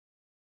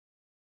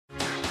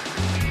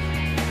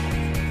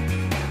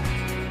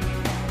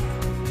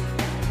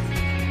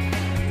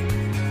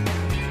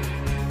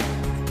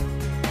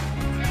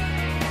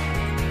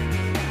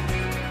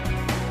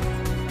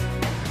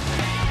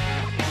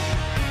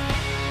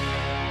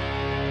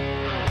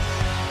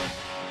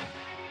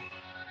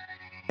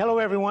Hello,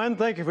 everyone.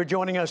 Thank you for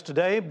joining us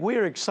today.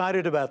 We're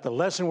excited about the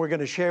lesson we're going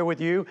to share with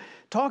you,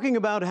 talking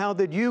about how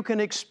that you can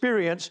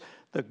experience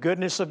the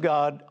goodness of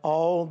God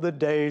all the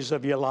days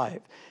of your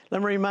life.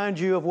 Let me remind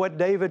you of what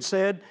David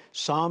said,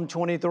 Psalm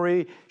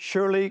 23,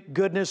 surely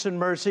goodness and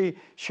mercy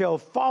shall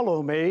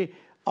follow me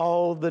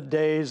all the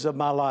days of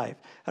my life.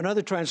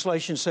 Another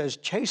translation says,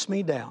 chase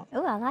me down.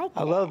 Oh, I like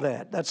that. I love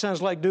that. That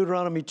sounds like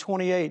Deuteronomy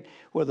 28,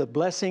 where the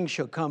blessing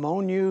shall come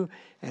on you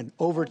and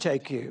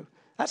overtake you.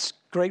 That's a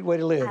great way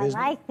to live, isn't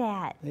it? I like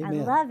that.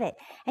 Amen. I love it.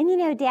 And you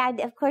know, Dad,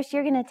 of course,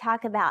 you're going to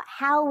talk about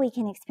how we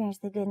can experience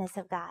the goodness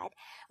of God,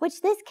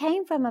 which this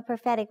came from a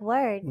prophetic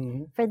word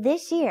for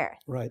this year.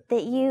 Right.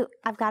 That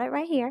I've got it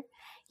right here.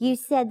 You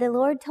said, the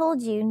Lord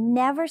told you,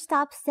 never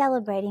stop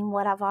celebrating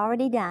what I've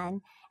already done.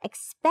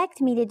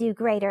 Expect me to do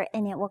greater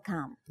and it will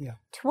come. Yeah.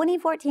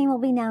 2014 will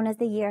be known as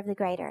the year of the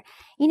greater.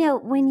 You know,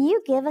 when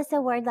you give us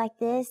a word like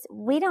this,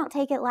 we don't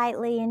take it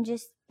lightly and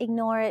just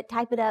ignore it,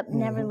 type it up,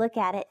 never look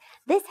at it.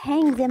 This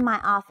hangs in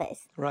my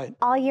office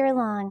all year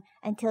long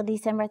until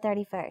December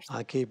 31st.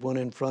 I keep one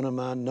in front of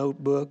my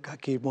notebook. I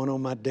keep one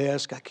on my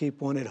desk. I keep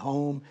one at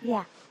home.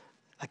 Yeah.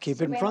 I keep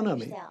it in front of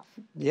me.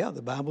 Yeah,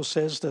 the Bible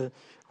says to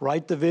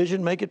write the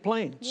vision, make it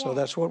plain. Yeah. So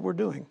that's what we're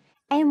doing.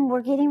 And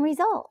we're getting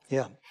results.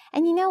 Yeah.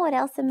 And you know what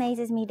else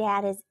amazes me,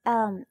 Dad, is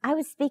I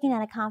was speaking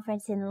at a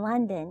conference in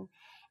London,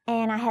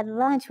 and I had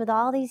lunch with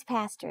all these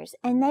pastors,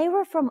 and they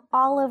were from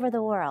all over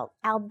the world,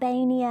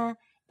 Albania,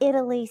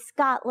 Italy,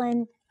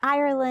 Scotland,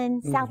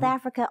 Ireland, South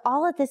Africa,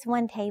 all at this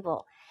one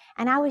table.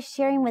 And I was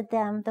sharing with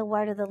them the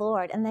word of the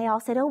Lord, and they all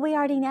said, oh, we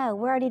already know.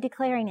 We're already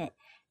declaring it.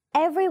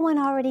 Everyone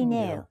already knew.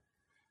 Yeah.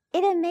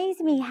 It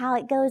amazed me how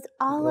it goes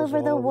all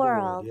over the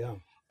world. Yeah.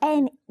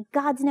 And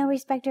God's no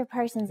respecter of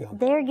persons. Yeah.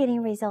 They're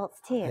getting results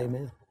too.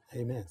 Amen.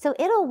 Amen. So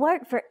it'll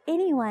work for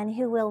anyone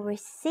who will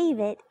receive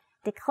it,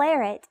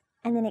 declare it,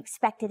 and then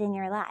expect it in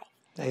your life.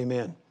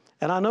 Amen.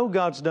 And I know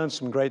God's done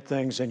some great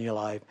things in your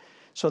life.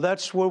 So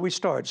that's where we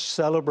start.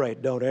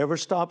 Celebrate. Don't ever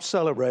stop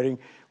celebrating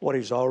what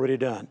He's already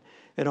done.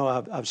 You know,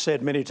 I've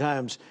said many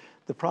times,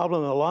 the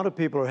problem a lot of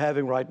people are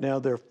having right now,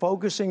 they're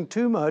focusing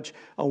too much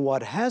on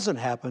what hasn't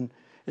happened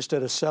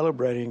instead of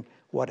celebrating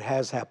what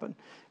has happened.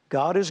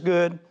 God is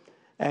good,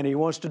 and He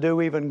wants to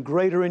do even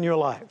greater in your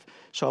life.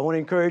 So I want to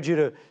encourage you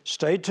to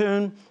stay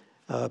tuned,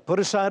 put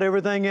aside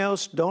everything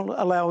else, don't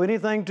allow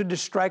anything to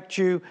distract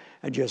you,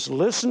 and just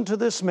listen to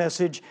this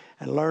message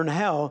and learn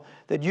how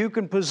that you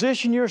can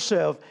position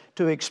yourself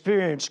to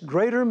experience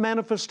greater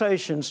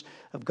manifestations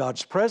of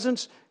God's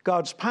presence,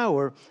 God's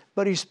power,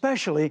 but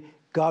especially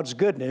God's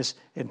goodness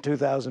in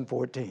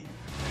 2014.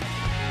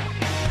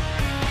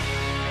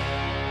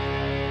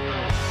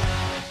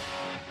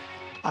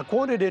 I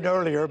quoted it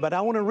earlier, but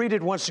I want to read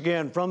it once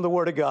again from the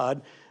Word of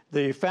God,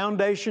 the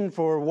foundation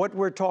for what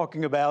we're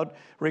talking about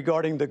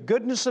regarding the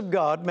goodness of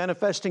God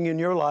manifesting in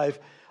your life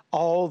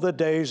all the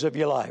days of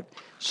your life.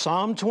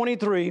 Psalm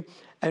 23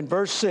 and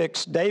verse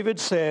 6, David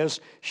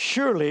says,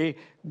 surely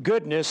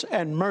goodness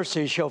and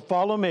mercy shall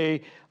follow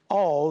me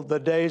all the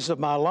days of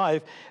my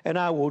life, and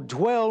I will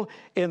dwell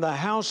in the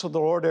house of the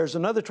Lord. There's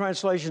another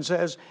translation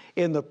says,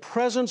 in the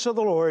presence of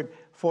the Lord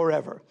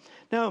forever.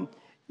 Now,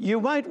 you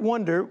might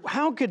wonder,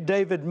 how could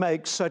David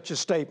make such a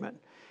statement?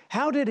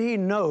 How did he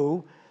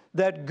know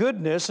that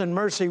goodness and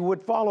mercy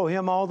would follow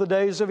him all the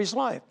days of his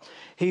life?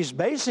 He's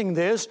basing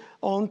this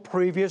on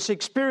previous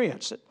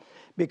experience,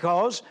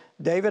 because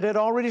David had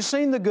already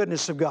seen the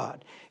goodness of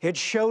God. It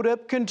showed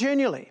up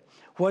continually.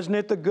 Wasn't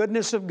it the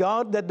goodness of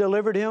God that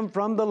delivered him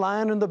from the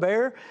lion and the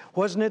bear?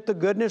 Wasn't it the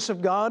goodness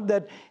of God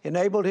that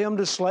enabled him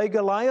to slay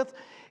Goliath?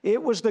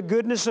 It was the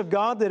goodness of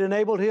God that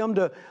enabled him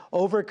to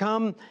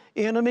overcome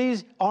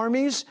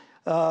armies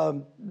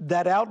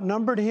that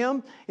outnumbered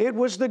him. It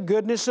was the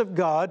goodness of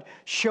God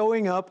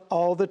showing up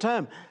all the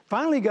time.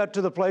 Finally got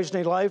to the place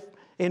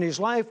in his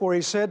life where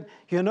he said,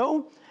 you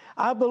know,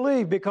 I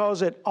believe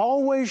because it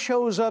always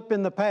shows up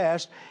in the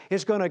past,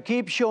 it's going to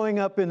keep showing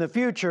up in the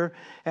future,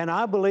 and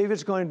I believe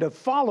it's going to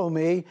follow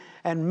me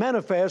and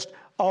manifest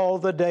all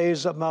the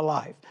days of my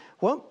life.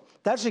 Well,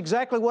 that's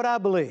exactly what I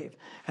believe.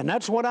 And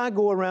that's what I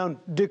go around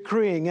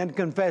decreeing and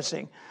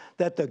confessing,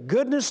 that the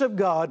goodness of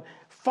God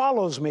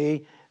follows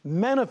me,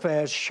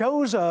 manifests,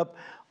 shows up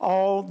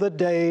all the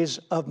days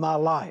of my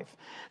life.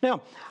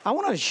 Now, I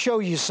want to show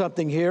you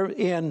something here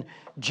in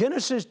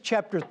Genesis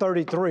chapter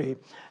 33.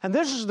 And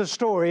this is the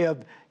story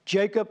of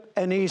Jacob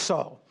and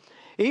Esau.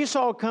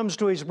 Esau comes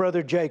to his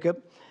brother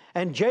Jacob,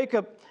 and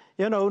Jacob,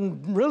 you know,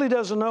 really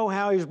doesn't know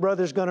how his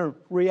brother's going to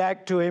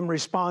react to him,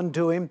 respond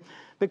to him,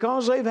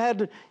 because they've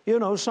had, you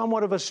know,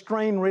 somewhat of a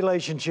strained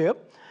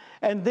relationship.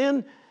 And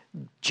then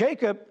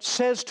Jacob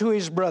says to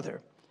his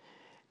brother,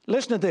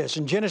 listen to this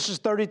in Genesis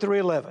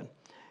 33:11.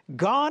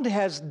 God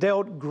has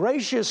dealt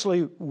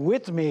graciously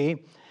with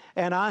me,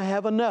 and I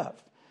have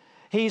enough.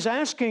 He's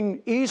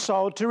asking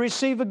Esau to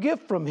receive a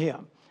gift from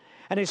him.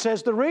 And he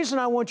says, the reason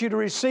I want you to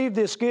receive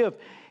this gift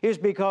is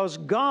because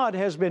God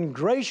has been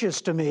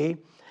gracious to me,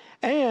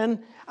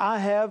 and I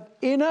have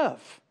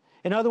enough.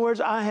 In other words,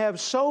 I have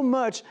so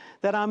much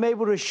that I'm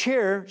able to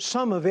share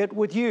some of it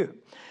with you.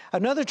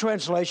 Another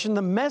translation,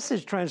 the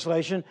Message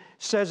translation,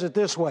 says it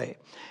this way: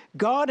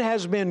 God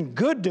has been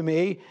good to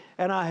me,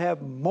 and I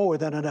have more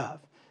than enough.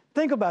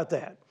 Think about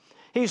that.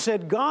 He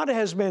said, God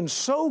has been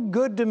so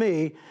good to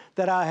me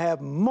that I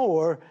have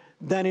more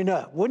than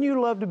enough. Wouldn't you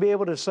love to be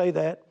able to say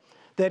that?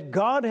 That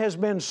God has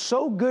been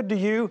so good to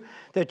you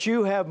that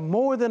you have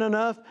more than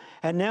enough,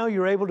 and now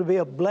you're able to be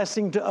a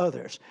blessing to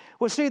others.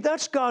 Well, see,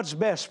 that's God's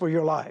best for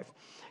your life.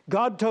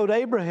 God told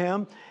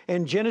Abraham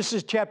in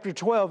Genesis chapter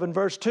 12 and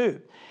verse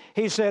 2,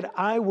 He said,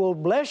 I will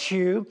bless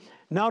you,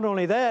 not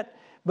only that,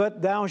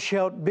 but thou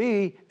shalt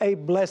be a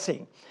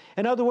blessing.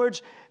 In other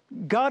words,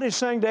 God is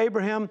saying to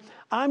Abraham,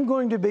 I'm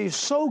going to be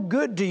so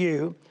good to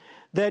you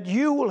that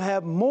you will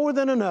have more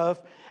than enough,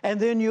 and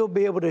then you'll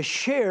be able to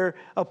share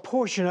a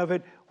portion of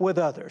it with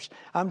others.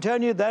 I'm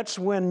telling you, that's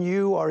when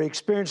you are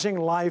experiencing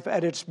life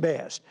at its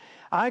best.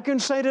 I can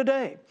say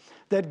today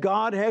that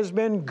God has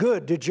been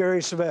good to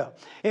Jerry Savelle.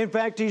 In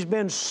fact, He's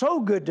been so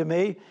good to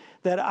me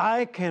that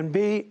I can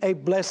be a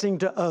blessing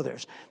to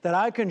others, that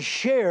I can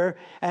share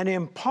and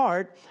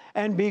impart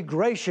and be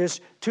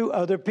gracious to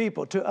other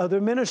people, to other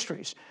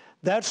ministries.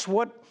 That's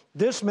what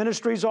this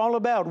ministry is all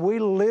about. We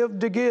live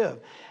to give,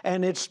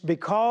 and it's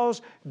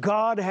because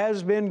God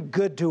has been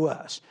good to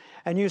us.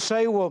 And you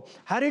say, well,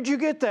 how did you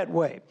get that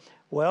way?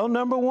 Well,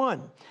 number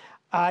one,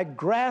 I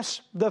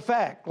grasp the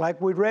fact,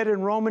 like we read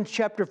in Romans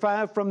chapter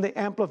 5 from the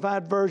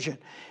Amplified Version.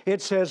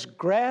 It says,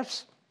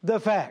 grasp the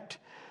fact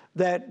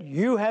that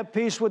you have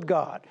peace with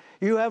God,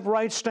 you have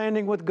right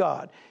standing with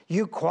God,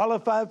 you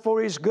qualify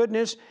for His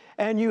goodness,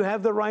 and you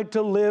have the right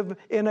to live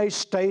in a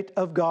state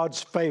of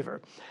God's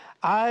favor.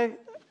 I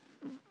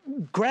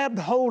grabbed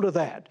hold of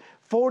that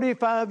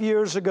 45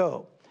 years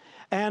ago,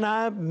 and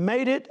I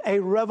made it a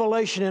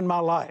revelation in my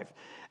life,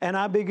 and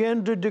I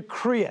began to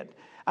decree it.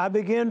 I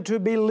began to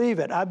believe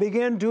it. I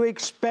began to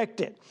expect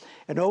it.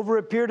 And over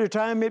a period of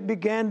time, it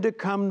began to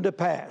come to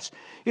pass.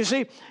 You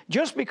see,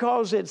 just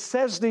because it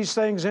says these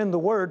things in the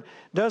Word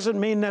doesn't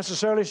mean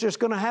necessarily it's just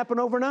going to happen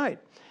overnight.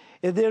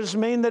 It doesn't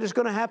mean that it's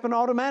going to happen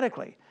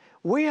automatically.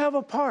 We have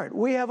a part.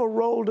 We have a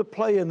role to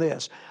play in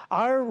this.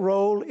 Our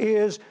role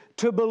is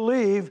to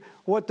believe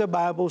what the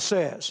Bible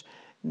says.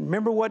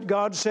 Remember what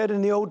God said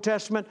in the Old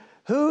Testament?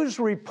 Whose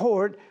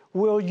report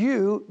will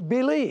you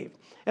believe?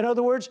 In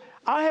other words,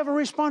 I have a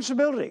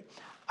responsibility.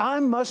 I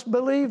must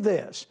believe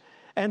this.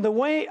 And the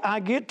way I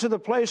get to the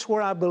place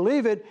where I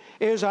believe it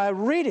is I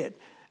read it.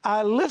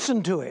 I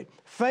listen to it.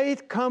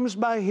 Faith comes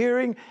by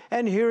hearing,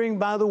 and hearing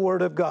by the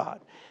Word of God.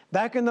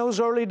 Back in those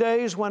early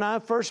days when I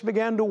first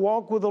began to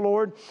walk with the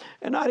Lord,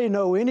 and I didn't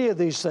know any of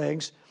these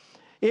things,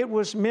 it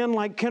was men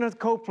like Kenneth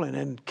Copeland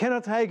and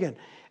Kenneth Hagin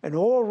and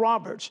Oral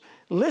Roberts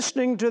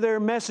listening to their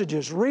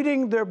messages,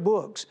 reading their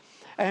books,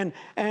 and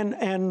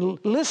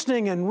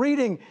listening and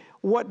reading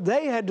what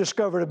they had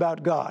discovered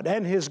about God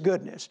and His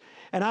goodness.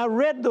 And I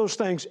read those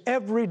things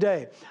every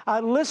day.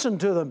 I listened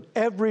to them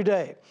every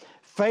day.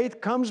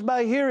 Faith comes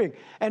by hearing,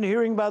 and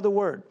hearing by the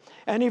Word.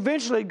 And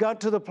eventually it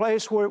got to the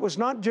place where it was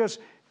not just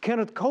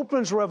Kenneth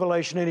Copeland's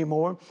revelation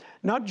anymore,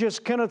 not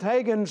just Kenneth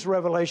Hagin's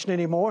revelation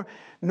anymore,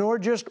 nor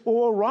just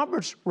Oral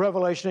Roberts'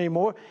 revelation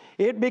anymore.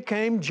 It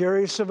became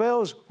Jerry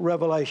Savelle's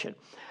revelation.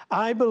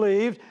 I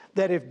believed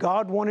that if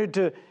God wanted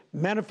to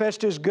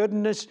manifest His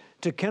goodness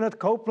to Kenneth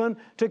Copeland,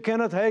 to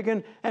Kenneth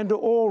Hagin, and to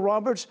Oral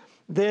Roberts,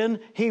 then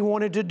He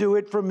wanted to do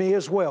it for me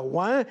as well.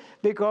 Why?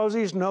 Because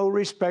He's no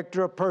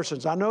respecter of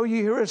persons. I know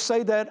you hear us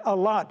say that a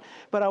lot,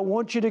 but I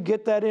want you to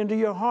get that into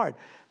your heart.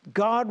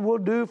 God will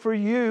do for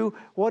you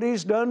what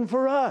He's done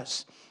for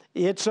us.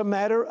 It's a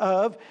matter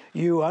of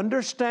you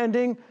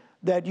understanding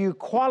that you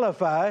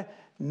qualify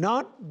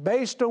not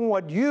based on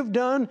what you've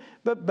done,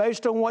 but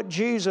based on what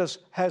Jesus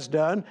has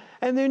done,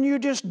 and then you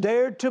just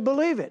dare to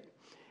believe it.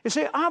 You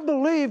see, I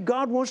believe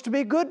God wants to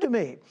be good to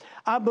me.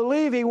 I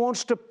believe He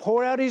wants to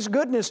pour out His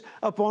goodness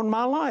upon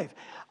my life.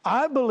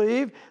 I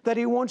believe that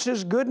He wants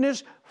His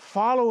goodness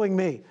following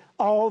me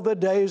all the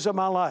days of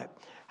my life.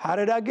 How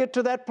did I get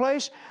to that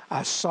place?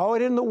 I saw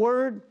it in the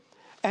Word,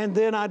 and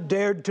then I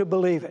dared to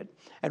believe it.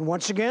 And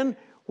once again,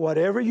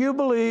 whatever you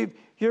believe,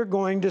 you're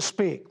going to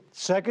speak.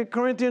 2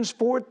 Corinthians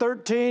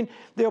 4:13,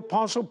 the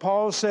Apostle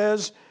Paul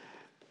says,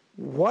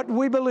 what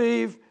we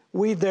believe,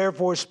 we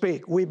therefore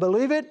speak. We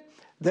believe it,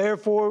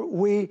 therefore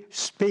we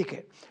speak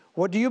it.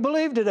 What do you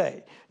believe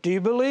today? Do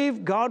you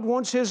believe God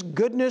wants His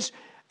goodness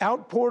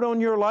outpoured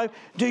on your life?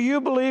 Do you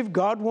believe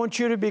God wants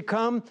you to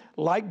become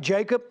like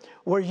Jacob,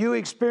 where you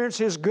experience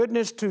His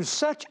goodness to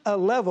such a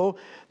level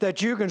that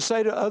you can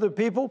say to other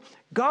people,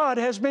 God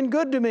has been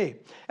good to me,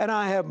 and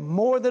I have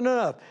more than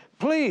enough.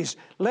 Please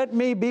let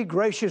me be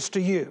gracious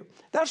to you.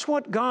 That's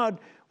what God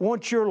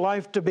wants your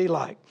life to be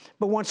like.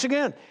 But once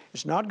again,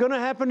 it's not going to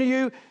happen to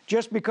you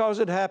just because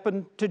it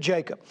happened to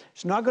Jacob.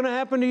 It's not going to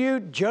happen to you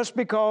just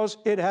because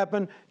it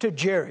happened to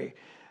Jerry.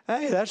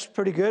 Hey, that's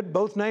pretty good.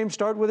 Both names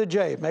start with a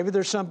J. Maybe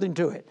there's something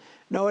to it.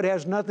 No, it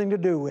has nothing to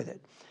do with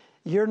it.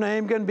 Your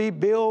name can be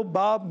Bill,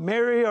 Bob,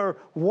 Mary, or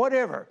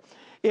whatever.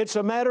 It's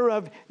a matter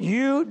of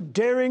you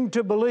daring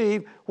to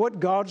believe what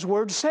God's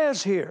Word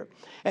says here.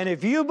 And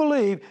if you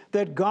believe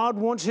that God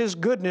wants His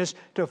goodness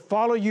to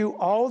follow you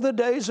all the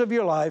days of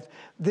your life,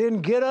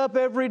 then get up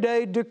every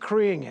day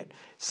decreeing it.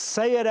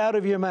 Say it out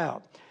of your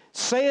mouth.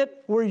 Say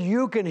it where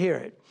you can hear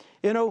it.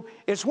 You know,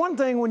 it's one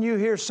thing when you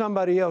hear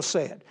somebody else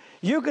say it.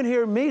 You can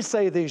hear me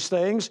say these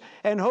things,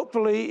 and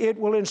hopefully it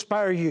will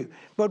inspire you.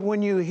 But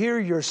when you hear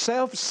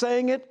yourself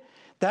saying it,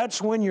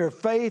 that's when your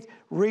faith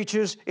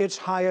reaches its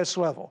highest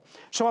level.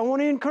 So I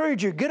want to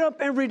encourage you, get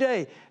up every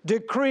day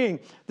decreeing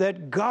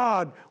that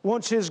God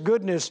wants His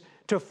goodness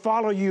to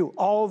follow you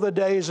all the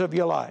days of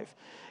your life.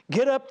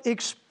 Get up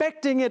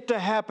expecting it to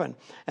happen.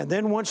 And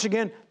then once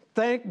again,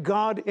 thank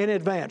God in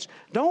advance.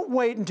 Don't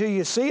wait until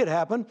you see it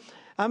happen.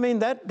 I mean,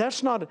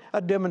 that's not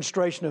a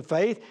demonstration of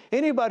faith.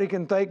 Anybody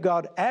can thank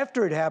God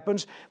after it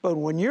happens, but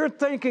when you're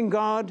thanking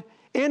God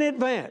in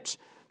advance,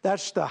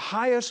 that's the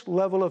highest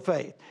level of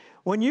faith.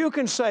 When you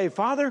can say,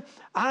 Father,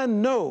 I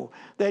know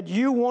that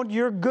you want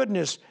your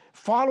goodness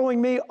following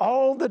me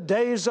all the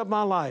days of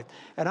my life,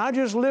 and I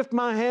just lift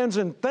my hands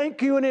and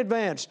thank you in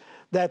advance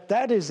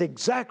that is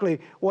exactly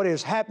what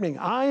is happening.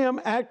 I am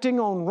acting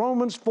on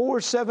Romans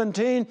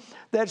 4:17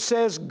 that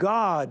says,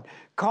 God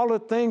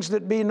calleth things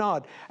that be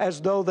not as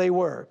though they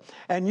were.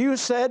 And you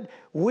said,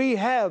 we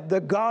have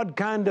the God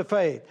kind of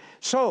faith.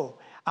 So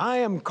I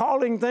am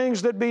calling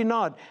things that be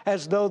not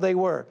as though they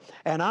were.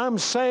 And I'm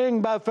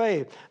saying by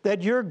faith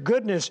that your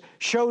goodness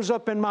shows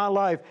up in my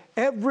life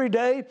every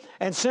day.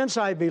 And since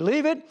I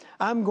believe it,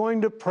 I'm going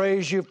to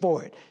praise you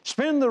for it.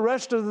 Spend the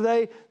rest of the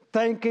day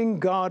thanking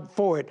God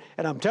for it.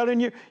 And I'm telling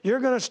you, you're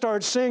going to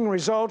start seeing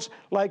results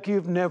like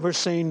you've never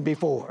seen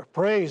before.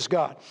 Praise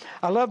God.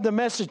 I love the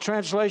Message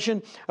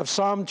translation of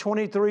Psalm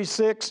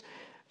 23:6.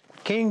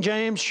 King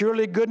James,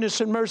 surely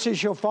goodness and mercy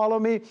shall follow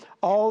me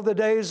all the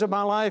days of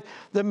my life.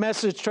 The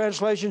Message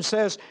translation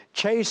says,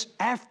 chase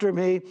after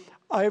me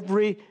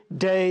every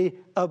day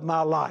of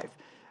my life.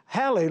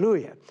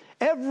 Hallelujah.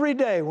 Every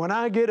day when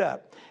I get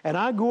up and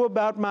I go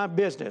about my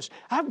business,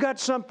 I've got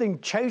something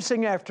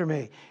chasing after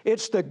me.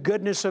 It's the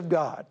goodness of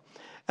God.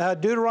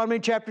 Deuteronomy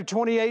chapter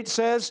 28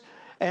 says,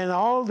 and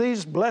all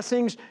these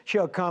blessings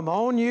shall come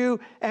on you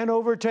and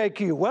overtake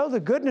you. Well, the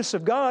goodness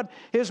of God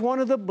is one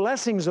of the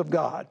blessings of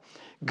God.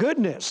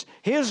 Goodness,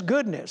 His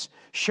goodness,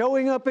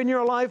 showing up in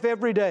your life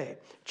every day,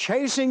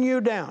 chasing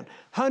you down,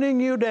 hunting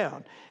you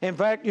down. In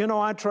fact, you know,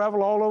 I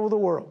travel all over the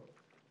world.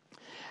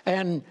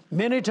 And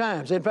many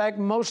times, in fact,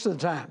 most of the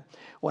time,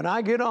 when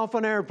I get off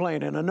an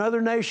airplane in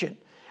another nation,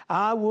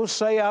 I will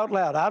say out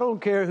loud, I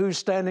don't care who's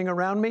standing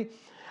around me,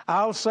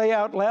 I'll say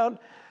out loud,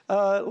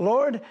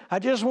 Lord, I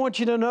just want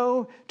you to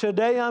know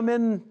today I'm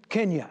in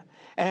Kenya.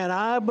 And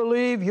I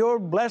believe your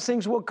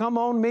blessings will come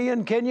on me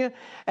in Kenya,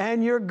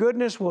 and your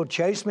goodness will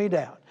chase me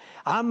down.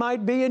 I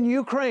might be in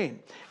Ukraine.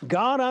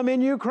 God, I'm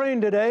in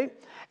Ukraine today,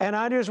 and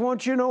I just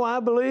want you to know I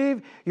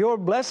believe your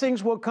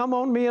blessings will come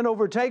on me and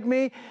overtake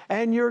me,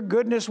 and your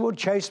goodness will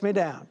chase me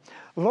down.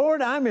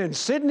 Lord, I'm in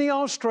Sydney,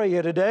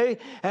 Australia today,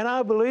 and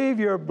I believe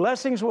your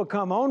blessings will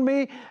come on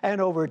me and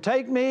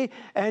overtake me,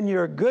 and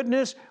your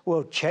goodness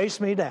will chase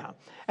me down.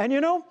 And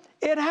you know,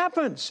 it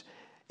happens.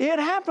 It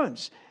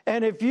happens.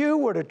 And if you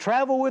were to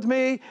travel with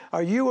me,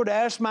 or you were to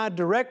ask my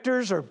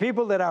directors or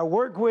people that I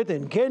work with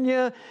in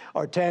Kenya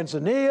or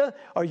Tanzania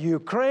or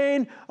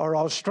Ukraine or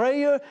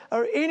Australia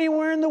or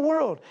anywhere in the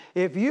world,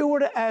 if you were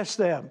to ask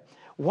them,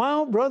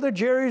 while Brother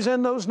Jerry's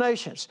in those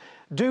nations,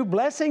 do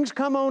blessings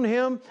come on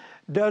him?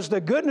 Does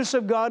the goodness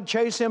of God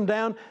chase him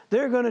down?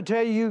 They're going to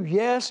tell you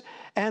yes,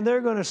 and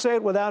they're going to say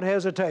it without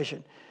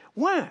hesitation.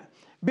 Why?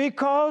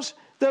 Because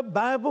the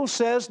Bible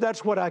says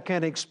that's what I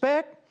can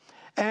expect,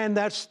 and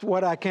that's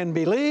what I can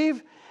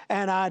believe,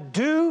 and I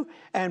do,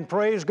 and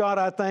praise God,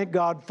 I thank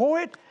God for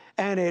it,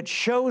 and it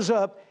shows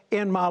up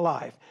in my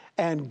life.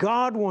 And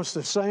God wants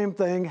the same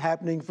thing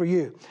happening for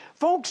you.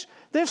 Folks,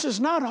 this is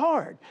not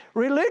hard.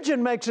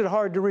 Religion makes it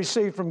hard to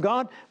receive from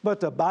God,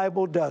 but the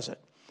Bible doesn't.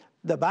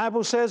 The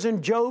Bible says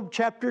in Job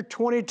chapter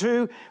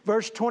 22,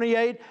 verse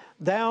 28,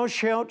 thou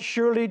shalt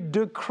surely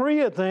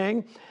decree a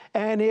thing,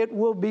 and it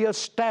will be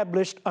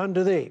established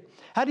unto thee.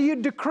 How do you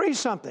decree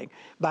something?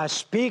 By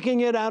speaking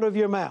it out of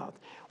your mouth.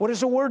 What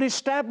does the word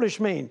establish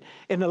mean?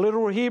 In the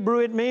literal Hebrew,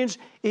 it means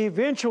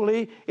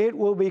eventually it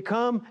will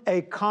become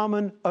a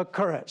common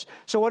occurrence.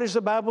 So what does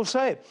the Bible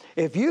say?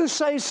 If you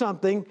say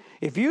something,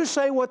 if you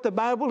say what the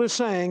Bible is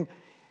saying,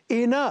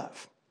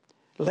 enough.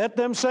 Let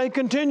them say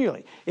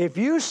continually. If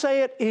you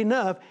say it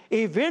enough,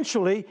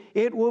 eventually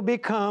it will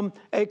become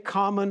a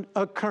common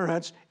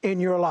occurrence in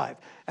your life.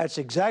 That's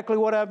exactly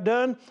what I've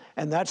done,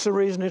 and that's the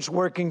reason it's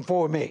working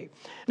for me.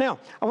 Now,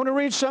 I want to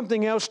read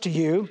something else to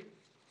you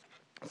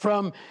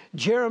from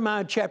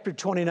Jeremiah chapter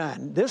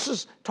 29. This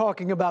is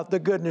talking about the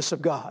goodness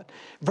of God.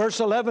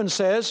 Verse 11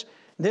 says,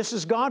 this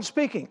is God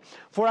speaking,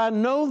 for I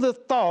know the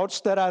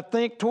thoughts that I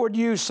think toward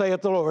you,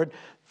 saith the Lord,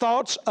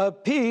 thoughts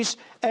of peace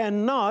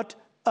and not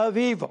of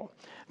evil.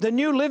 The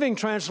New Living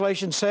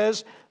Translation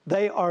says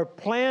they are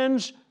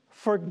plans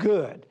for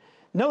good.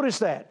 Notice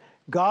that.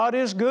 God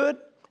is good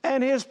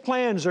and His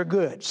plans are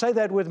good. Say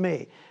that with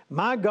me.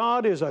 My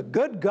God is a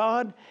good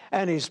God,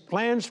 and His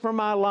plans for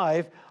my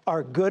life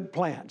are good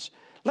plans.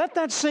 Let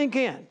that sink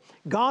in.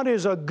 God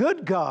is a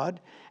good God,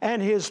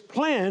 and His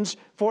plans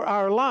for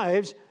our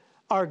lives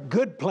are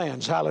good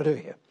plans.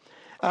 Hallelujah.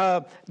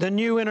 The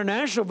New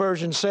International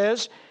Version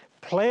says,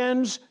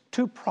 plans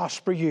to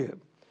prosper you.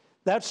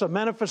 That's a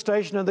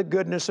manifestation of the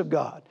goodness of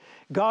God.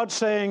 God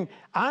saying,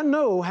 I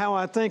know how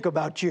I think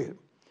about you,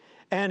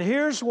 and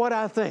here's what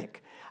I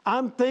think.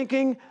 I'm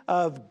thinking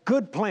of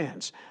good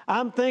plans.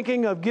 I'm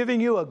thinking of giving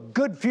you a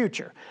good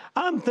future.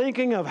 I'm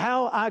thinking of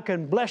how I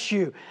can bless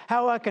you,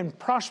 how I can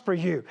prosper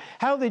you,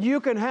 how that you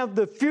can have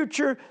the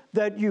future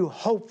that you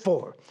hope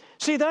for.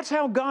 See, that's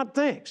how God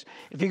thinks.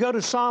 If you go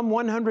to Psalm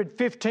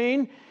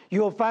 115,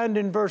 you'll find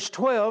in verse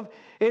 12,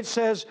 it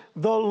says,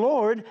 the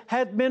Lord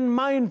hath been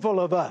mindful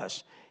of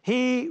us.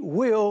 He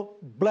will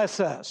bless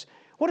us.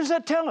 What does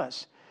that tell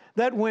us?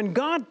 That when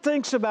God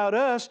thinks about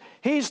us,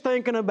 He's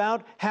thinking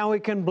about how He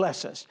can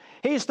bless us.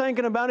 He's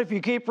thinking about, if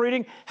you keep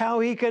reading, how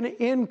He can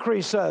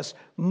increase us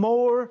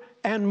more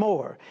and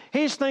more.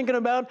 He's thinking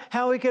about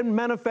how He can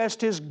manifest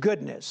His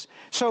goodness.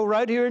 So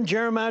right here in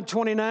Jeremiah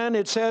 29,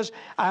 it says,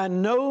 I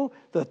know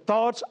the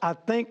thoughts I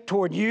think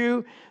toward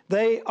you,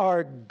 they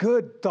are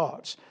good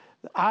thoughts.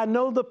 I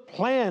know the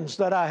plans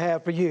that I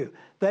have for you.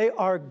 They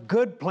are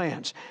good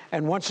plans.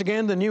 And once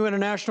again, the New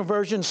International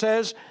Version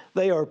says,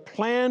 they are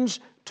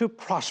plans to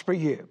prosper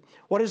you.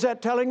 What is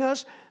that telling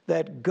us?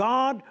 That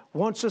God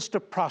wants us to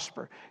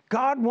prosper.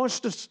 God wants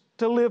us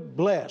to live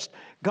blessed.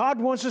 God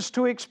wants us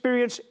to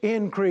experience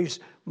increase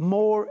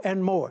more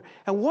and more.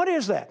 And what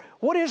is that?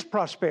 What is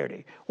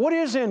prosperity? What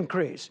is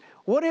increase?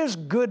 What is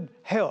good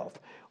health?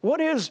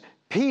 What is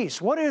peace?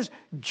 What is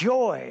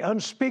joy,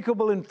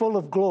 unspeakable and full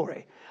of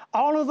glory?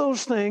 All of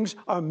those things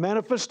are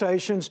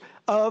manifestations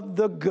of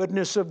the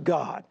goodness of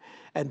God.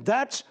 And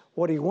that's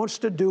what He wants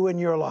to do in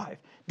your life.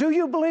 Do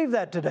you believe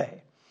that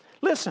today?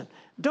 Listen,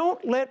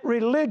 don't let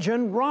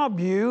religion rob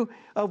you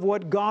of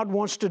what God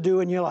wants to do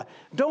in your life.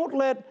 Don't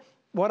let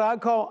what I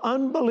call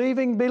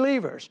unbelieving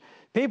believers,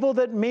 people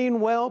that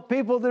mean well,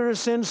 people that are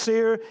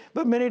sincere,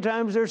 but many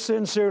times they're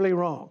sincerely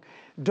wrong.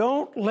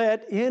 Don't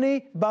let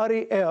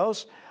anybody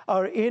else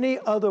or any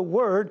other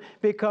word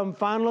become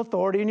final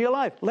authority in your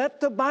life.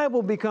 Let the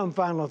Bible become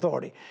final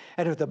authority.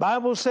 And if the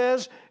Bible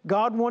says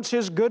God wants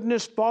His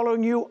goodness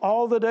following you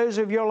all the days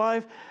of your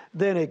life,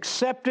 then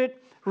accept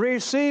it,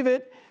 receive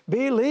it,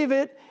 believe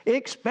it,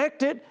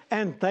 expect it,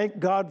 and thank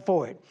God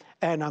for it.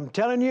 And I'm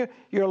telling you,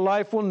 your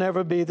life will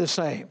never be the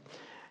same.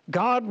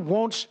 God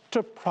wants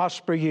to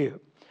prosper you.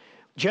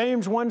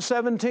 James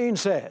 1:17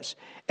 says,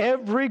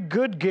 every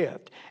good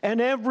gift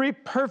and every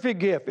perfect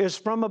gift is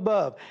from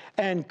above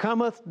and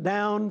cometh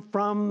down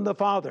from the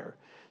Father.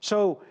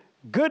 So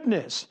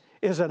goodness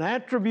is an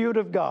attribute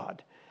of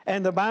God.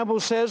 And the Bible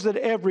says that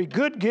every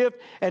good gift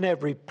and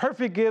every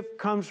perfect gift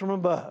comes from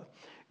above.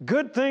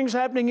 Good things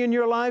happening in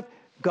your life,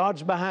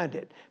 God's behind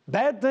it.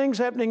 Bad things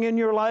happening in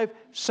your life,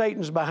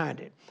 Satan's behind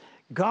it.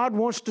 God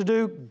wants to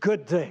do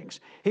good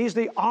things. He's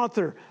the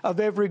author of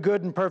every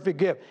good and perfect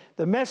gift.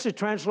 The Message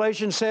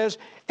translation says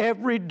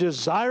every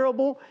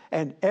desirable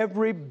and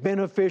every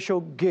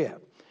beneficial gift.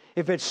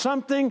 If it's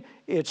something,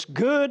 it's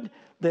good,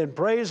 then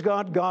praise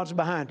God, God's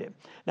behind it.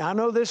 Now, I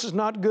know this is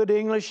not good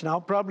English, and I'll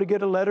probably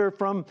get a letter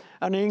from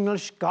an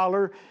English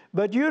scholar,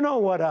 but you know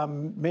what I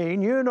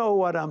mean. You know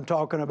what I'm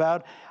talking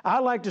about. I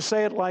like to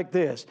say it like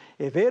this.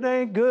 If it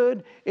ain't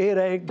good, it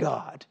ain't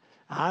God.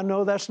 I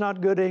know that's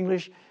not good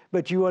English,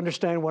 but you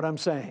understand what I'm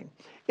saying.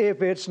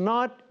 If it's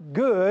not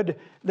good,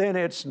 then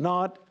it's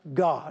not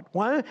God.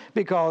 Why?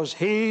 Because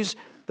He's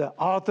the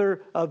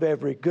author of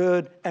every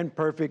good and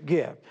perfect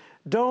gift.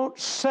 Don't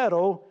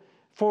settle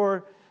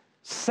for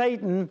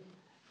Satan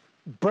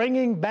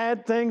bringing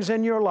bad things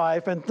in your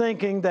life and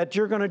thinking that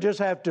you're going to just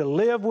have to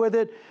live with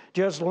it,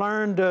 just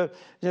learn to,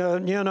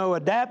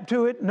 adapt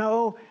to it.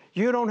 No,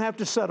 you don't have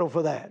to settle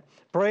for that.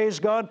 Praise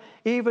God.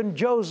 Even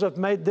Joseph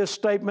made this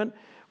statement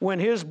when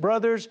his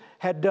brothers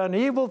had done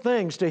evil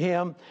things to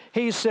him.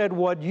 He said,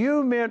 what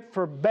you meant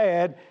for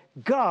bad,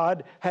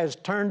 God has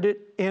turned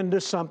it into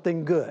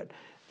something good.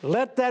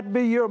 Let that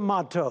be your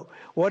motto.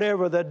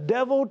 Whatever the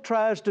devil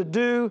tries to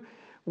do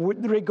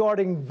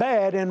regarding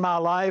bad in my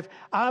life,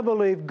 I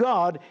believe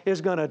God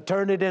is going to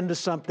turn it into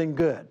something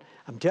good.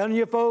 I'm telling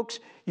you, folks,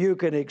 you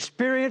can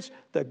experience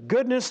the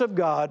goodness of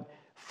God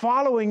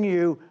following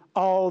you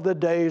all the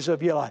days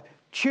of your life.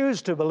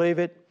 Choose to believe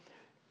it.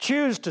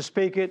 Choose to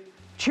speak it.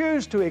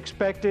 Choose to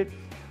expect it.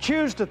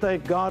 Choose to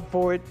thank God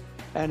for it,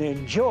 and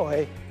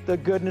enjoy the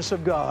goodness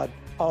of God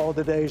all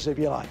the days of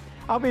your life.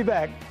 I'll be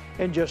back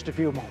in just a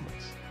few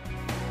moments.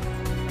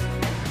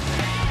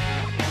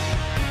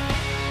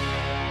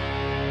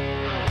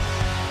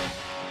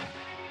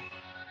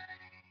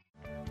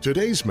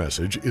 Today's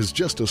message is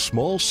just a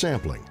small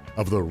sampling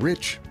of the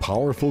rich,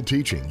 powerful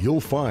teaching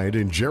you'll find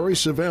in Jerry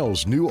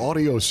Savelle's new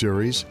audio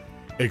series,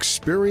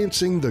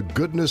 Experiencing the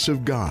Goodness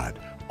of God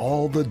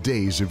All the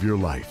Days of Your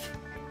Life.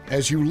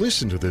 As you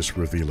listen to this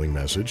revealing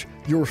message,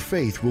 your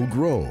faith will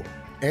grow,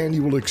 and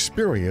you will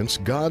experience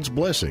God's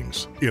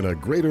blessings in a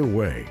greater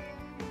way.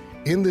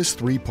 In this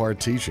 3-part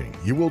teaching,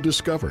 you will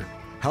discover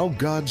how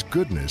God's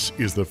goodness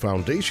is the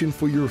foundation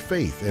for your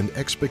faith and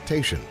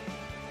expectation,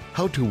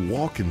 how to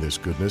walk in this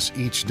goodness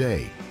each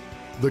day,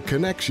 the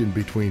connection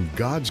between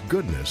God's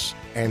goodness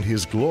and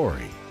His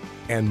glory,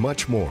 and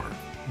much more.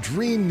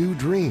 Dream new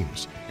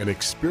dreams and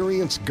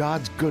experience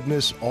God's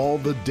goodness all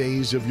the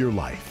days of your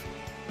life.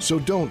 So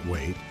don't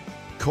wait.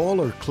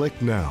 Call or click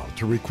now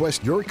to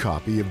request your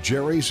copy of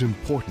Jerry's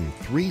important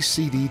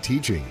 3-CD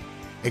teaching,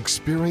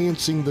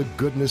 Experiencing the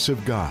Goodness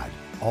of God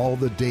All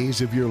the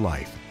Days of Your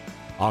Life,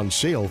 on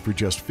sale for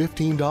just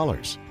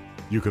 $15.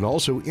 You can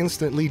also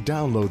instantly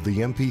download the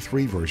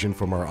MP3 version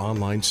from our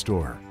online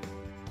store.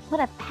 What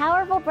a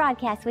powerful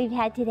broadcast we've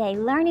had today,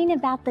 learning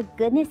about the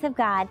goodness of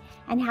God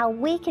and how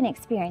we can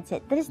experience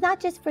it. That it's not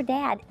just for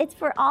Dad, it's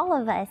for all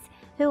of us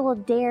who will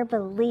dare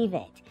believe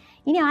it.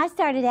 You know, I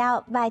started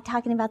out by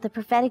talking about the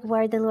prophetic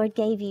word the Lord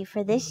gave you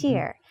for this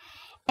year.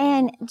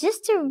 And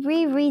just to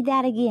reread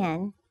that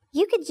again,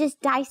 you could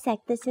just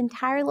dissect this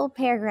entire little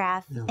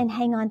paragraph and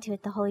hang on to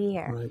it the whole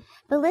year. Right.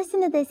 But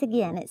listen to this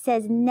again. It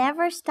says,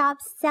 never stop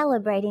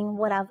celebrating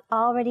what I've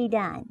already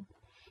done.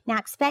 Now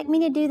expect me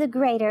to do the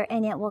greater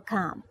and it will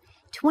come.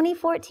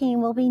 2014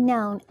 will be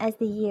known as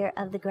the year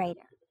of the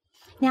greater.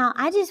 Now,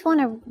 I just want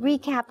to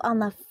recap on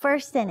the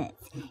first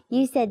sentence.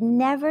 You said,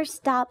 never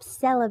stop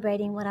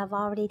celebrating what I've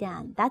already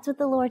done. That's what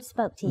the Lord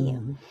spoke to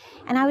you.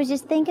 And I was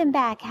just thinking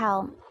back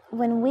how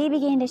when we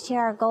began to share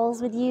our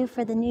goals with you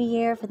for the new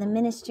year, for the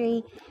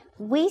ministry,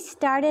 we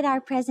started our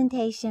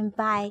presentation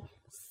by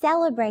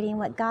celebrating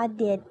what God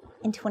did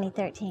in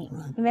 2013.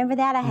 Right. Remember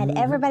that? I had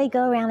everybody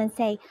go around and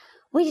say,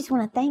 we just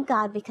want to thank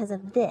God because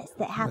of this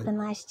that happened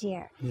last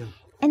year. Yeah.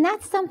 And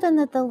that's something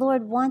that the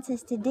Lord wants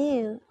us to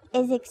do,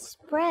 is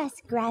express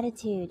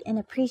gratitude and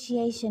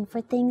appreciation for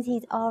things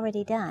He's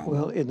already done.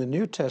 Well, in the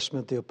New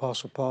Testament, the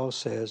Apostle Paul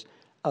says,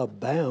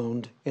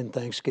 abound in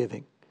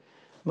thanksgiving.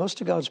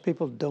 Most of God's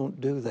people don't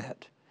do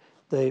that.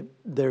 They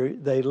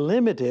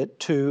limit it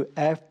to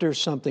after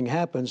something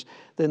happens,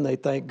 then they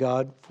thank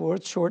God for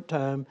a short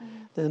time,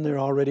 then they're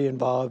already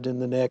involved in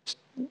the next,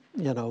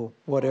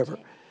 whatever.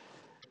 Okay.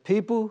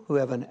 People who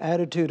have an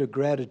attitude of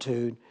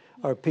gratitude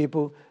are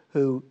people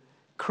who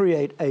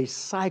create a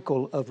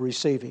cycle of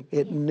receiving.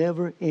 It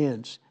never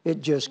ends.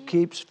 It just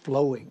keeps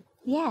flowing.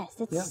 Yes,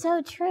 it's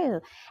so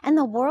true. And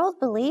the world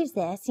believes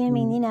this. I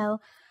mean,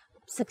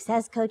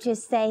 success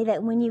coaches say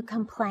that when you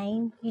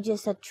complain, you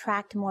just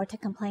attract more to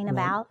complain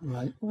about.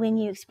 Right. When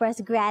you express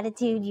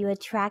gratitude, you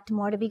attract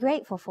more to be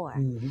grateful for.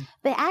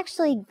 But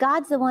actually,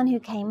 God's the one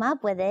who came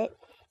up with it.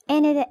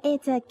 And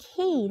it's a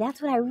key.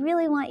 That's what I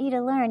really want you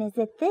to learn, is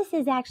that this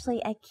is actually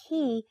a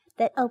key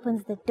that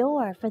opens the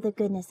door for the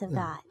goodness of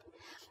God.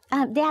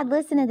 Dad,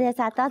 listen to this.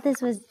 I thought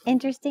this was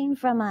interesting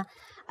from a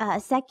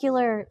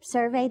secular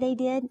survey they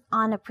did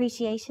on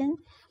appreciation.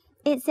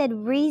 It said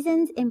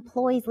reasons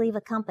employees leave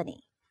a company.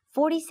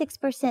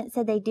 46%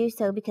 said they do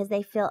so because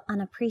they feel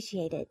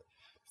unappreciated.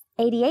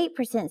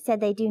 88%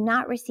 said they do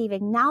not receive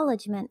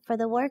acknowledgement for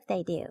the work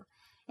they do.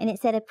 And it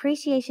said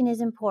appreciation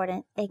is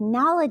important.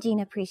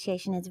 Acknowledging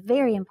appreciation is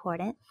very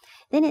important.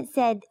 Then it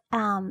said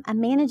a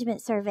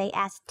management survey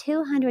asked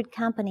 200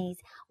 companies,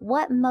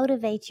 what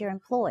motivates your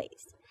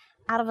employees?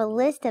 Out of a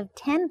list of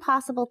 10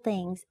 possible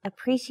things,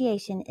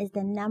 appreciation is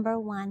the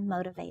 #1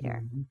 motivator.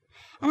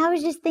 And I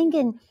was just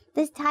thinking,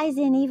 this ties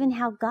in even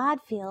how God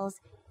feels.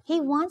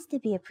 He wants to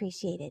be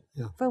appreciated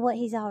for what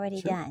He's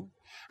already done.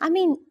 I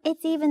mean,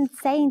 it's even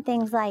saying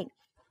things like,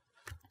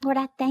 Lord,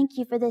 I thank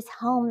you for this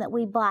home that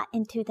we bought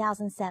in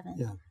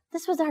 2007.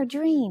 This was our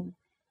dream,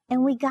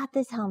 and we got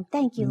this home.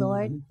 Thank you,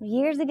 Lord,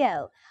 years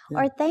ago.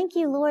 Or thank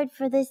you, Lord,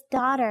 for this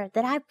daughter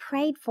that I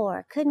prayed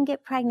for, couldn't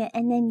get pregnant,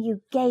 and then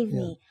you gave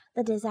me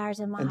the desires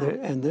of my heart.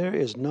 And there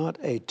is not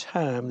a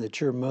time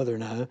that your mother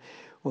and I,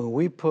 when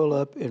we pull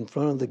up in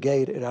front of the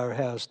gate at our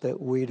house,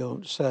 that we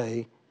don't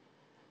say,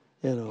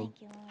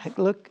 hey,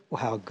 look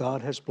how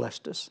God has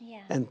blessed us,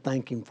 and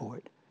thank Him for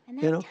it.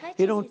 And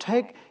you don't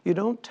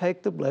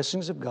take the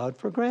blessings of God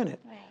for granted.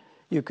 Right.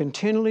 You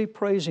continually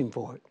praise Him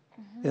for it.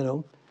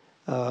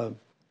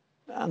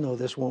 I know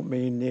this won't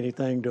mean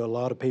anything to a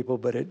lot of people,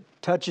 but it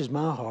touches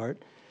my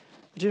heart.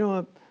 But you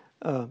know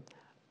what?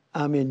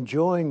 I'm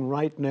enjoying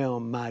right now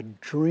my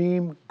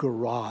dream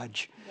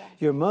garage. Yes.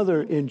 Your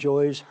mother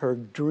enjoys her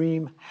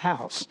dream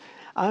house.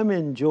 I'm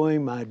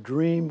enjoying my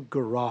dream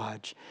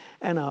garage.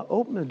 And I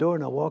open the door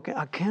and I walk in.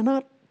 I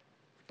cannot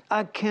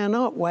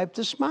wipe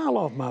the smile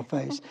off my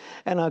face.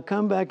 And I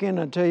come back in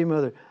and I tell you,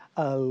 Mother,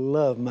 I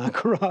love my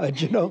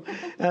garage, And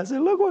I said,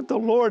 look what the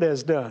Lord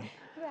has done.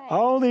 Right.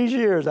 All these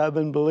years I've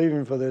been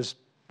believing for this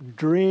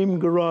dream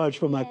garage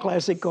for my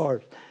classic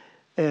cars.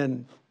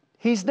 And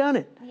He's done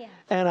it. Yeah.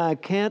 And I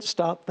can't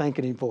stop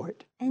thanking Him for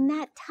it. And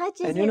that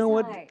touches And you know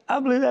what? I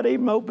believe that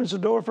even opens the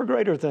door for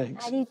greater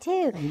things. I do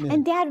too. Amen.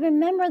 And Dad,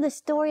 remember the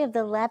story of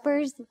the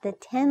lepers, the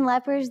 10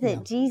 lepers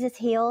that Jesus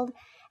healed?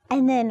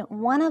 And then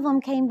one of them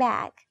came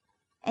back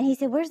and He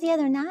said, where's the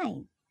other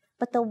 9?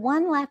 But the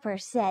one leper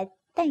said,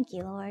 thank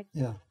you, Lord.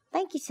 Yeah.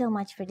 thank you so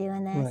much for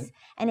doing this. Right.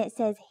 And it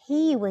says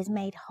he was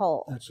made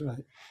whole. That's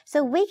right.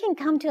 So we can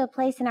come to a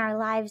place in our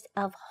lives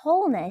of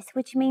wholeness,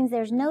 which means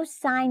there's no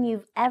sign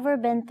you've ever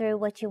been through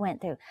what you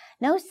went through.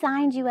 No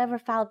signs you ever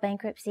filed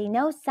bankruptcy.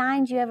 No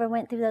signs you ever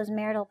went through those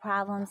marital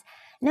problems.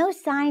 No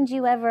signs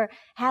you ever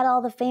had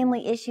all the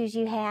family issues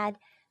you had.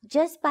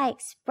 Just by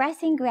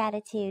expressing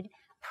gratitude,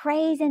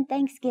 praise and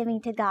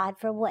thanksgiving to God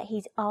for what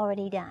he's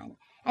already done.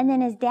 And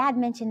then as Dad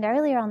mentioned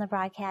earlier on the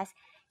broadcast,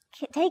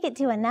 take it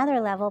to another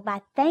level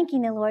by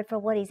thanking the Lord for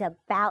what he's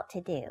about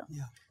to do.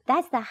 Yeah.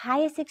 That's the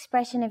highest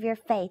expression of your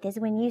faith, is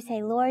when you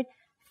say, Lord,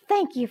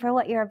 thank you for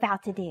what you're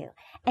about to do.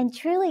 And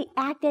truly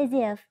act as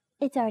if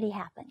it's already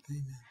happened.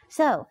 Amen.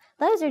 So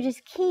those are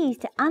just keys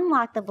to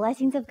unlock the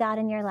blessings of God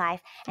in your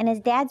life. And as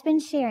Dad's been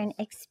sharing,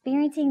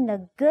 experiencing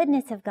the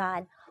goodness of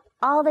God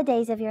all the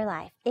days of your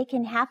life. It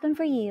can happen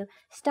for you.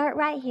 Start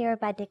right here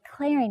by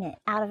declaring it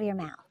out of your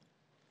mouth.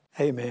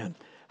 Amen.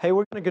 Hey,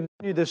 we're going to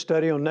continue this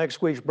study on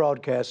next week's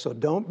broadcast, so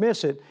don't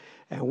miss it.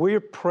 And we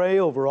pray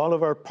over all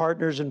of our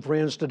partners and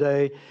friends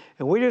today.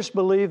 And we just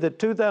believe that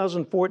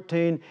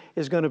 2014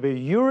 is going to be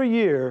your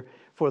year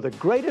for the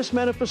greatest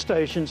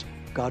manifestations,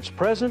 God's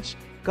presence,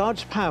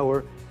 God's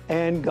power,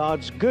 and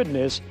God's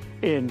goodness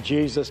in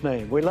Jesus'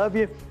 name. We love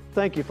you.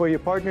 Thank you for your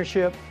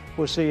partnership.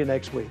 We'll see you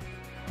next week.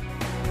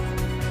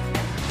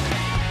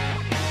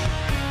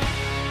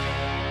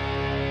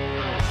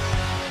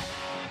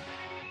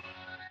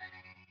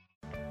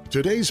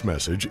 Today's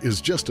message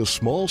is just a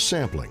small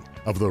sampling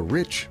of the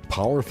rich,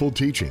 powerful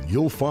teaching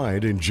you'll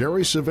find in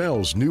Jerry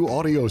Savelle's new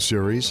audio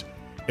series,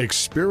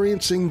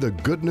 Experiencing the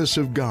Goodness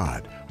of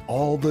God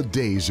All the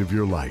Days of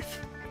Your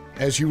Life.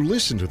 As you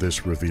listen to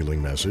this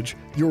revealing message,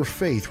 your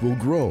faith will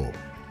grow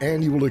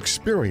and you will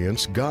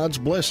experience God's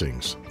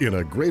blessings in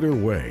a greater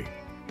way.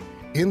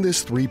 In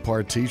this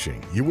three-part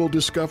teaching, you will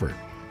discover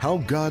how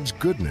God's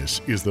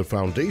goodness is the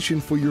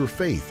foundation for your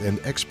faith and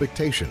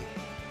expectation,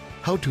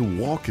 how to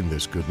walk in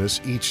this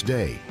goodness each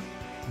day,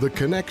 the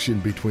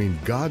connection between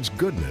God's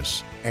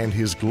goodness and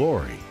His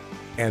glory,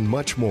 and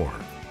much more.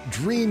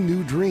 Dream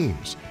new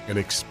dreams and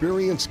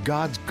experience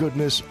God's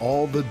goodness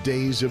all the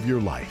days of your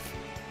life.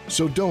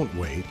 So don't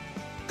wait.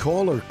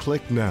 Call or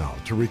click now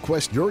to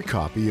request your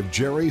copy of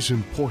Jerry's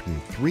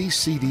important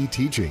 3-CD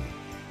teaching,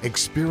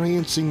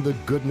 Experiencing the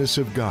Goodness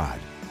of God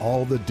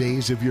All the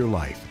Days of Your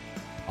Life,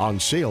 on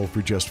sale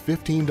for just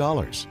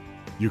 $15.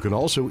 You can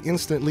also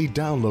instantly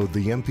download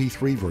the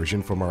MP3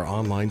 version from our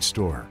online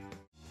store.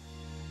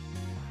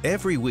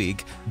 Every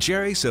week,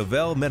 Jerry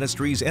Savelle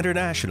Ministries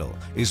International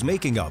is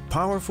making a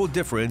powerful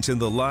difference in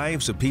the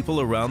lives of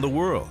people around the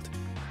world.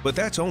 But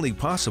that's only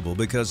possible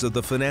because of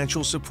the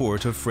financial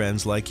support of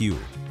friends like you.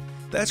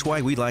 That's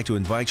why we'd like to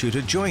invite you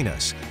to join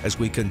us as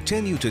we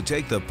continue to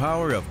take the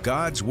power of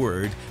God's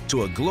Word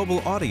to a global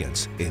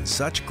audience in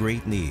such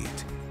great need.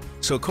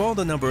 So call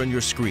the number on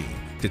your screen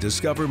to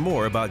discover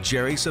more about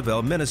Jerry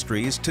Savelle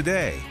Ministries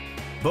today.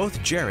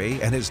 Both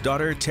Jerry and his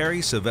daughter Terry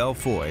Savelle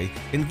Foy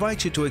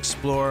invite you to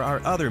explore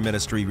our other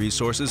ministry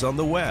resources on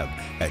the web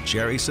at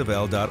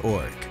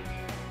jerrysavelle.org.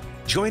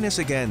 Join us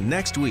again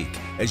next week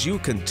as you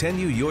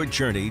continue your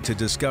journey to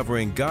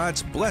discovering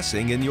God's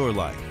blessing in your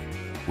life,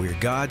 where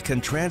God can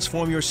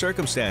transform your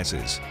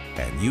circumstances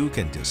and you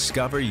can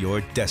discover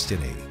your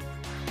destiny.